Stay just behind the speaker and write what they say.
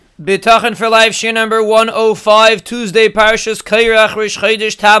Bitachon for Life, Shir number 105, Tuesday, Parshas Kairach, Rish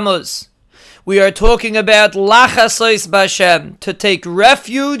Chodesh Tammuz. We are talking about Lachasais B'Hashem, to take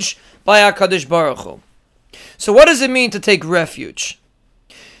refuge by HaKadosh Baruch Hu. So what does it mean to take refuge?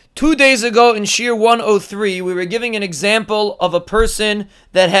 2 days ago in Shir 103, we were giving an example of a person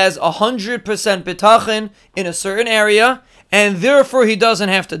that has 100% bitachon in a certain area, and therefore he doesn't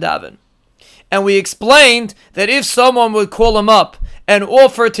have to daven. And we explained that if someone would call him up and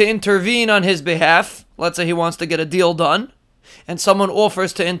offer to intervene on his behalf, let's say he wants to get a deal done, and someone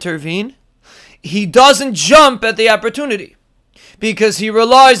offers to intervene, he doesn't jump at the opportunity, because he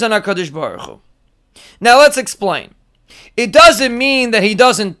relies on HaKadosh Baruch Hu. Now let's explain. It doesn't mean that he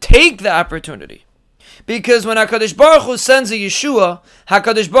doesn't take the opportunity, because when HaKadosh Baruch Hu sends a Yeshua,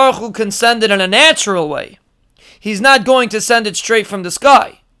 HaKadosh Baruch Hu can send it in a natural way. He's not going to send it straight from the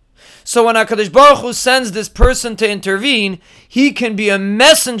sky. So when HaKadosh Baruch Hu sends this person to intervene, he can be a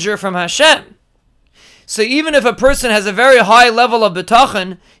messenger from Hashem. So even if a person has a very high level of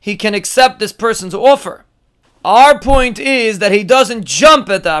bitachon, he can accept this person's offer. Our point is that he doesn't jump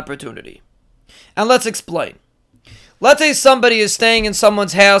at the opportunity. And let's explain. Let's say somebody is staying in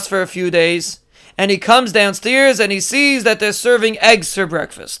someone's house for a few days, and he comes downstairs and he sees that they're serving eggs for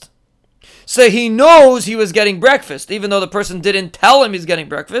breakfast. So he knows he was getting breakfast, even though the person didn't tell him he's getting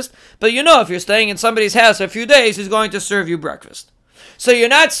breakfast. But you know, if you're staying in somebody's house for a few days, he's going to serve you breakfast. So you're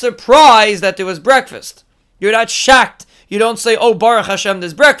not surprised that there was breakfast. You're not shocked. You don't say, oh, Baruch Hashem,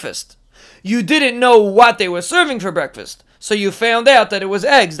 there's breakfast. You didn't know what they were serving for breakfast. So you found out that it was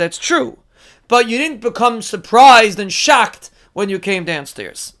eggs. That's true. But you didn't become surprised and shocked when you came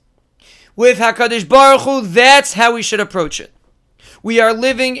downstairs. With HaKadosh Baruch Hu, that's how we should approach it. We are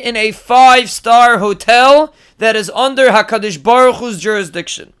living in a 5-star hotel that is under HaKadosh Baruch Hu's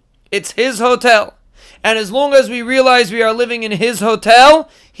jurisdiction. It's his hotel. And as long as we realize we are living in his hotel,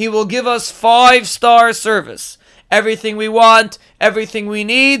 he will give us 5-star service. Everything we want, everything we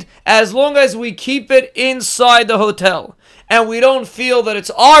need, as long as we keep it inside the hotel. And we don't feel that it's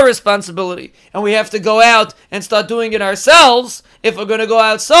our responsibility, and we have to go out and start doing it ourselves. If we're going to go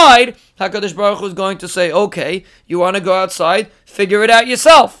outside, HaKadosh Baruch Hu is going to say, okay, you want to go outside, figure it out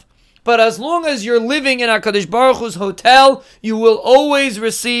yourself. But as long as you're living in HaKadosh Baruch Hu's hotel, you will always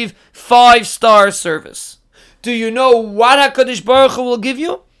receive 5-star service. Do you know what HaKadosh Baruch Hu will give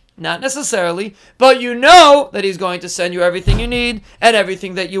you? Not necessarily, but you know that he's going to send you everything you need and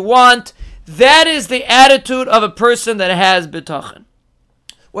everything that you want. That is the attitude of a person that has bitachon.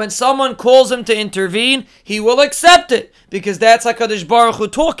 When someone calls him to intervene, he will accept it, because that's HaKadosh Baruch Hu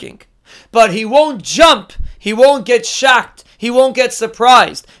talking. But he won't jump, he won't get shocked, he won't get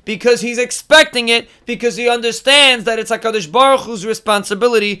surprised, because he's expecting it, because he understands that it's HaKadosh Baruch Hu's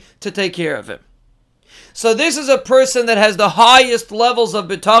responsibility to take care of him. So this is a person that has the highest levels of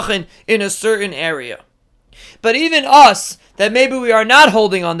bitachon in a certain area. But even us, that maybe we are not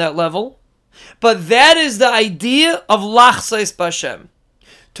holding on that level, but that is the idea of Lachasais B'Hashem.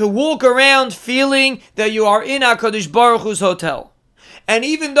 To walk around feeling that you are in HaKadosh Baruch Hu's hotel. And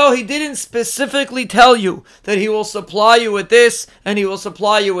even though he didn't specifically tell you that he will supply you with this and he will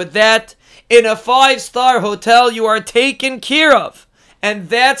supply you with that, in a 5-star hotel you are taken care of. And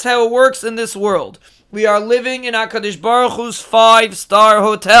that's how it works in this world. We are living in HaKadosh Baruch Hu's 5-star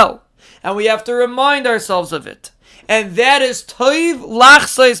hotel. And we have to remind ourselves of it. And that is Toiv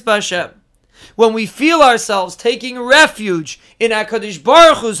Lachasais B'Hashem. When we feel ourselves taking refuge in HaKadosh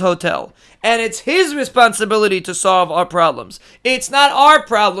Baruch Hu's hotel, and it's his responsibility to solve our problems. It's not our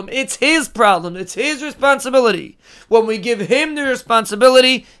problem, it's his problem, it's his responsibility. When we give him the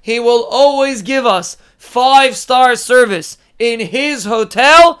responsibility, he will always give us 5-star service in his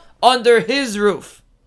hotel under his roof.